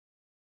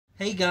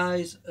Hey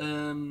guys,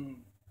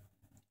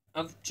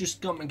 I've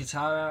just got my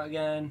guitar out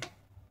again.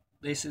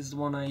 This is the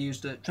one I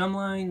used at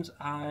Drumlines.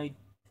 I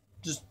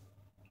just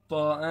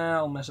thought,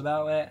 I'll mess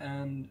about it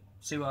and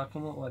see what I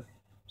come up with.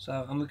 So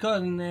I'm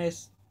recording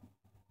this.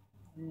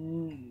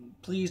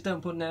 Please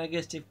don't put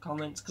negative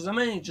comments because I'm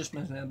only just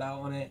messing about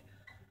on it.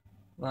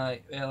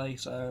 Like, really,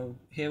 so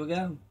here we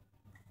go.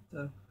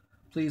 So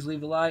please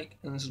leave a like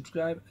and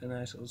subscribe, and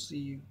I shall see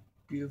you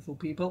beautiful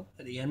people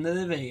at the end of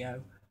the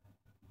video.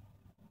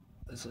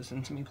 Let's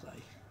listen to me play.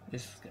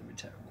 This is going to be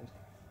terrible.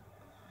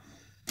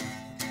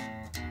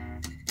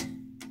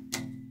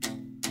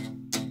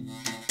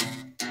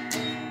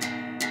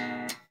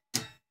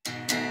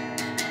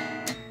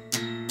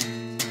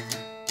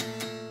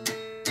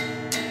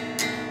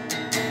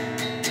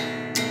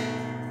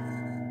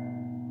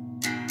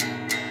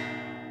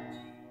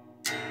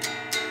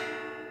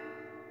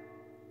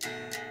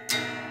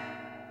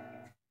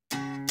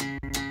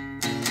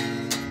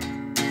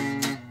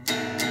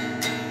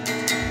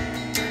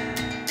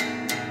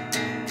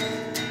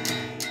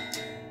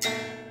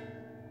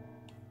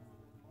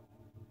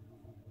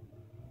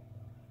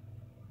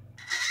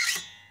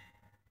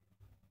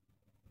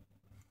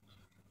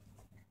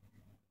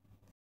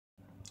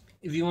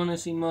 If you want to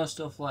see more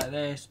stuff like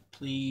this,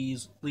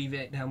 please leave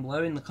it down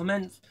below in the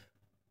comments.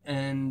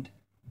 And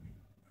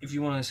if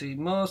you want to see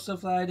more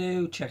stuff that I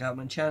do, check out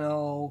my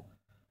channel.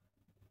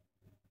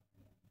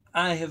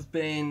 I have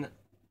been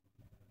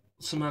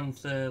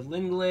Samantha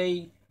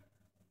Lindley,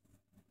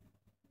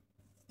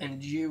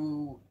 and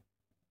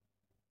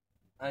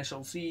I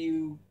shall see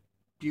you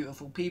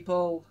beautiful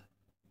people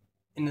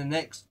in the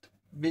next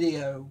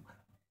video.